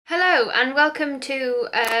Hello and welcome to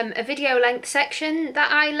a video length section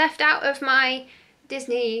that I left out of my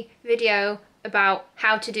Disney video about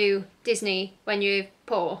how to do Disney when you're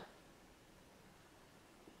poor.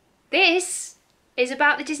 This is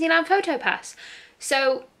about the Disneyland Photopass.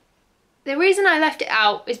 So the reason I left it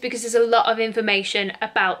out is because there's a lot of information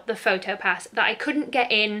about the Photopass that I couldn't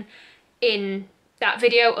get in that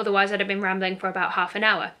video, otherwise I'd have been rambling for about half an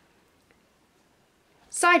hour.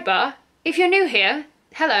 Sidebar, if you're new here,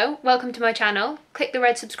 hello, welcome to my channel. Click the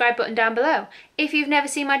red subscribe button down below. If you've never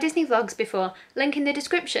seen my Disney vlogs before, link in the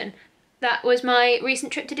description. That was my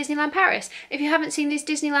recent trip to Disneyland Paris. If you haven't seen these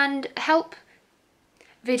Disneyland help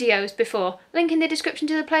videos before, link in the description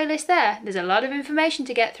to the playlist there. There's a lot of information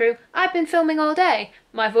to get through. I've been filming all day.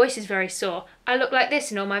 My voice is very sore. I look like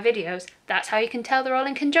this in all my videos. That's how you can tell they're all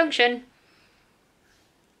in conjunction.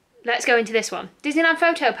 Let's go into this one. Disneyland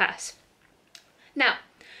Photopass. Now,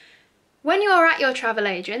 when you're at your travel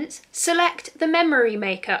agents, select the Memory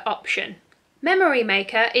Maker option. Memory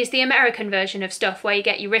Maker is the American version of stuff where you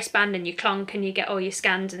get your wristband and your clonk and you get all your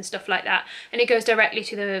scans and stuff like that, and it goes directly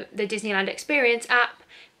to the Disneyland Experience app.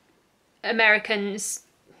 Americans,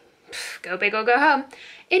 go big or go home.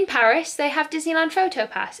 In Paris, they have Disneyland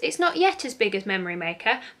Photopass. It's not yet as big as Memory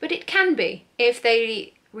Maker, but it can be if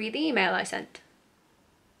they read the email I sent.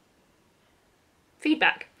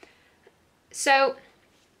 Feedback. So,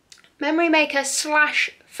 Memory Maker /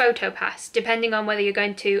 Photopass, depending on whether you're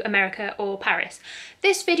going to America or Paris.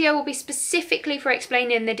 This video will be specifically for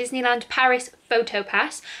explaining the Disneyland Paris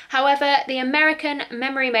Photopass. However, the American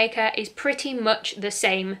Memory Maker is pretty much the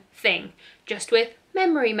same thing, just with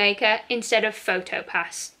Memory Maker instead of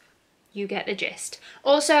Photopass. You get the gist.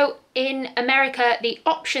 Also, in America, the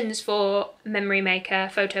options for Memory Maker,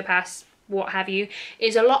 Photopass, what have you,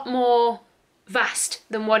 is a lot more vast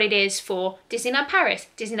than what it is for Disneyland Paris.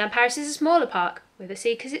 Disneyland Paris is a smaller park, with a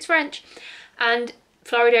C because it's French, and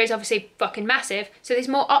Florida is obviously fucking massive, so there's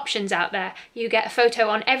more options out there. You get a photo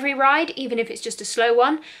on every ride, even if it's just a slow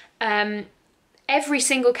one. Every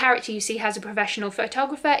single character you see has a professional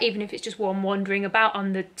photographer, even if it's just one wandering about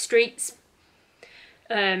on the streets.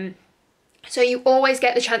 So you always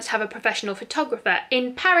get the chance to have a professional photographer.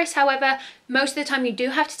 In Paris, however, most of the time you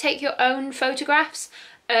do have to take your own photographs.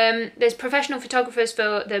 There's professional photographers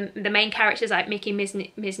for the main characters like Mickey,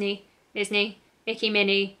 Mickey,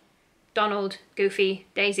 Minnie, Donald, Goofy,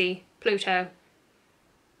 Daisy, Pluto,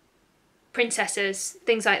 princesses,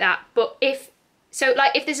 things like that. But if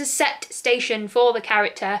there's a set station for the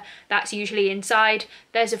character, that's usually inside.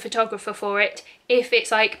 There's a photographer for it. If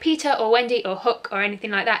it's like Peter or Wendy or Hook or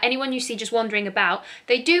anything like that, anyone you see just wandering about,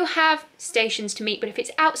 they do have stations to meet, but if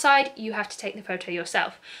it's outside, you have to take the photo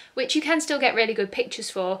yourself, which you can still get really good pictures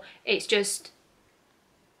for. It's just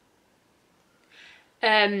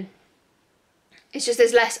there's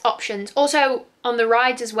less options. Also, on the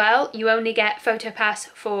rides as well, you only get Photopass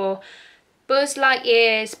for Buzz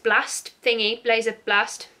Lightyear's Blast thingy, Laser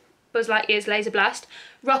Blast, Buzz Lightyear's Laser Blast,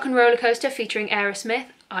 Rock and Roller Coaster featuring Aerosmith,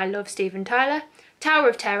 I love Steven Tyler, Tower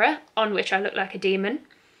of Terror, on which I look like a demon,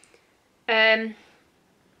 Big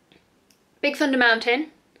Thunder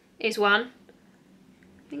Mountain is one,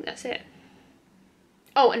 I think that's it.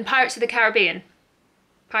 Oh, and Pirates of the Caribbean.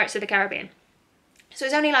 So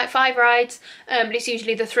it's only like 5 rides, but it's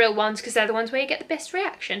usually the thrill ones because they're the ones where you get the best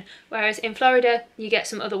reaction. Whereas in Florida, you get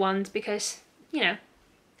some other ones because, you know,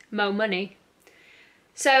 more money.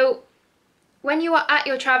 So when you are at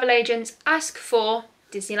your travel agents, ask for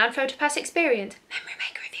Disneyland Photopass Experience, Memory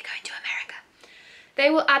Maker if you're going to America. They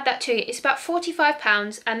will add that to you. It's about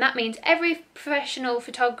 £45, and that means every professional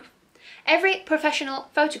photograph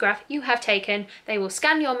you have taken, they will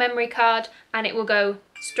scan your memory card and it will go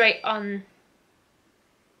straight on.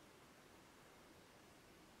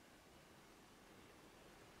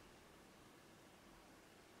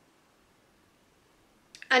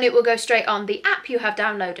 And it will go straight on the app you have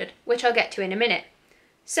downloaded, which I'll get to in a minute.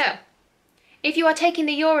 So, if you are taking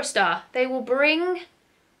the Eurostar, they will bring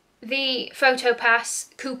the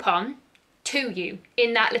Photopass coupon to you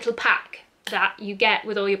in that little pack that you get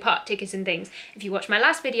with all your park tickets and things. If you watch my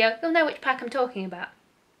last video, you'll know which pack I'm talking about.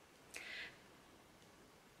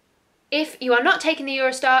 If you are not taking the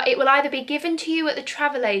Eurostar, it will either be given to you at the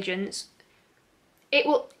travel agents.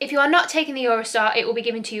 If you are not taking the Eurostar, it will be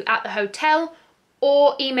given to you at the hotel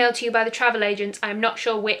or emailed to you by the travel agents. I'm not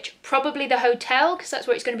sure which. Probably the hotel, because that's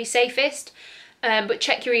where it's going to be safest. But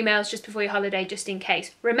check your emails just before your holiday, just in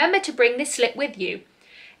case. Remember to bring this slip with you.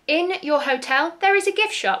 In your hotel, there is a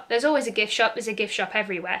gift shop. There's always a gift shop. There's a gift shop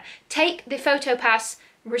everywhere. Take the Photopass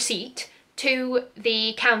receipt to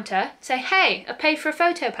the counter, say, hey, I paid for a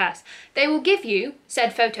Photopass. They will give you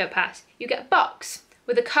said Photopass. You get a box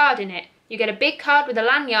with a card in it. You get a big card with a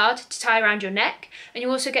lanyard to tie around your neck, and you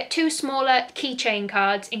also get 2 smaller keychain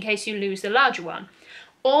cards in case you lose the larger one.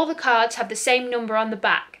 All the cards have the same number on the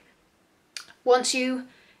back. Once you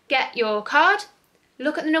get your card,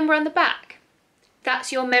 look at the number on the back.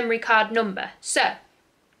 That's your memory card number. So,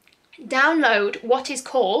 download what is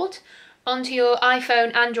called, onto your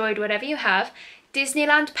iPhone, Android, whatever you have,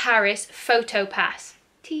 Disneyland Paris Photopass.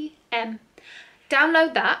 TM.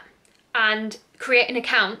 Download that and create an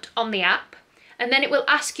account on the app, and then it will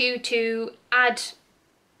ask you to add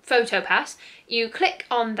Photopass. You click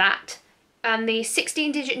on that, and the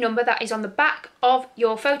 16-digit number that is on the back of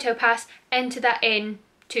your Photopass, enter that in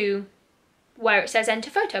to where it says enter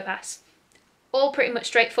Photopass. All pretty much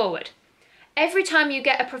straightforward. Every time you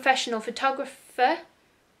get a professional photographer,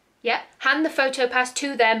 hand the Photopass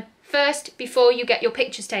to them first before you get your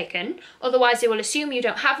pictures taken, otherwise they will assume you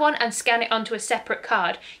don't have one and scan it onto a separate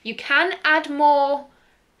card. You can add more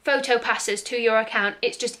Photopasses to your account,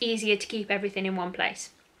 it's just easier to keep everything in one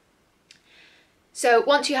place. So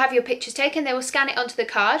once you have your pictures taken, they will scan it onto the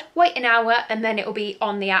card, wait an hour, and then it will be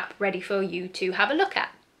on the app ready for you to have a look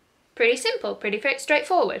at. Pretty simple, pretty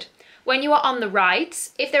straightforward. When you are on the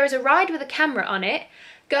rides, if there is a ride with a camera on it,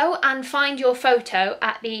 go and find your photo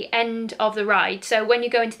at the end of the ride. So when you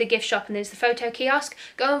go into the gift shop and there's the photo kiosk,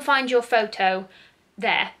 go and find your photo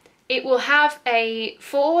there. It will have a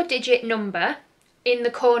 4-digit number in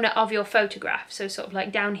the corner of your photograph, so sort of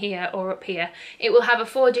like down here or up here. It will have a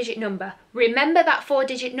 4-digit number. Remember that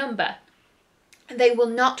 4-digit number. They will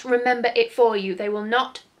not remember it for you. They will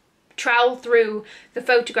not trowel through the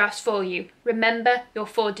photographs for you. Remember your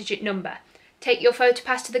 4-digit number. Take your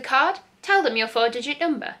Photopass to the card, tell them your 4-digit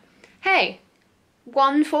number. Hey,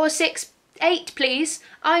 1468 please,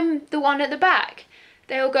 I'm the one at the back.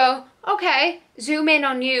 They'll go, okay, zoom in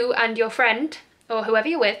on you and your friend, or whoever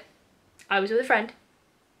you're with. I was with a friend,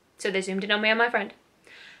 so they zoomed in on me and my friend.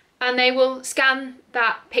 And they will scan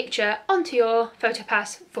that picture onto your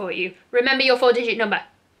Photopass for you. Remember your 4-digit number.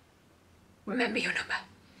 Remember your number.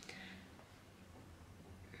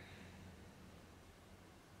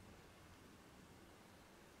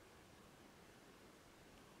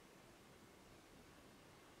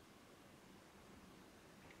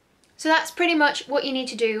 So that's pretty much what you need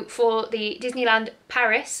to do for the Disneyland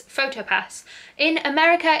Paris Photopass. In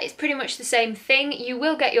America, it's pretty much the same thing. You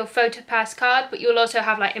will get your Photopass card, but you'll also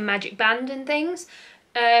have like a magic band and things.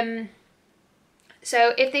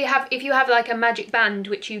 So if you have like a magic band,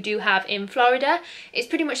 which you do have in Florida, it's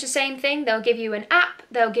pretty much the same thing. They'll give you an app,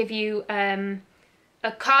 they'll give you a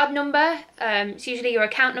card number, it's usually your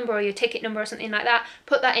account number or your ticket number or something like that.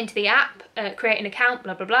 Put that into the app, create an account,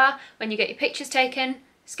 blah, blah, blah. When you get your pictures taken,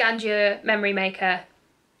 scan your memory maker,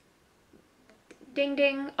 ding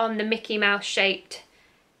ding, on the Mickey Mouse shaped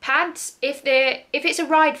pads. If it's a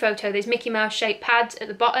ride photo, there's Mickey Mouse shaped pads at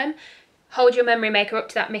the bottom. Hold your memory maker up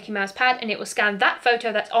to that Mickey Mouse pad and it will scan that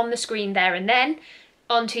photo that's on the screen there and then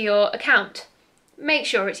onto your account. Make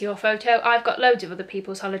sure it's your photo. I've got loads of other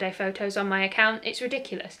people's holiday photos on my account. It's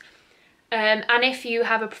ridiculous. And if you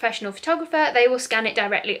have a professional photographer, they will scan it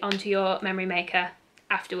directly onto your memory maker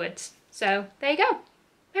afterwards. So there you go.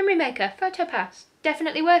 Memory maker, Photopass,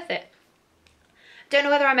 definitely worth it. Don't know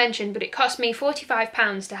whether I mentioned, but it cost me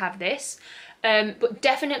 £45 to have this, but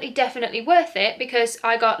definitely worth it because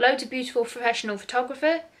I got loads of beautiful professional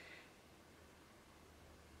photographer.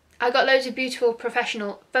 I got loads of beautiful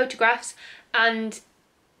professional photographs and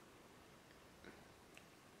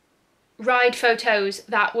ride photos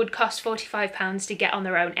that would cost £45 to get on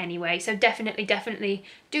their own anyway. So definitely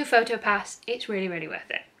do Photopass. It's really worth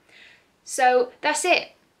it. So that's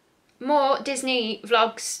it. More Disney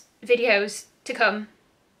vlogs, videos to come.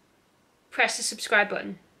 Press the subscribe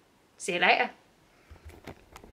button. See you later.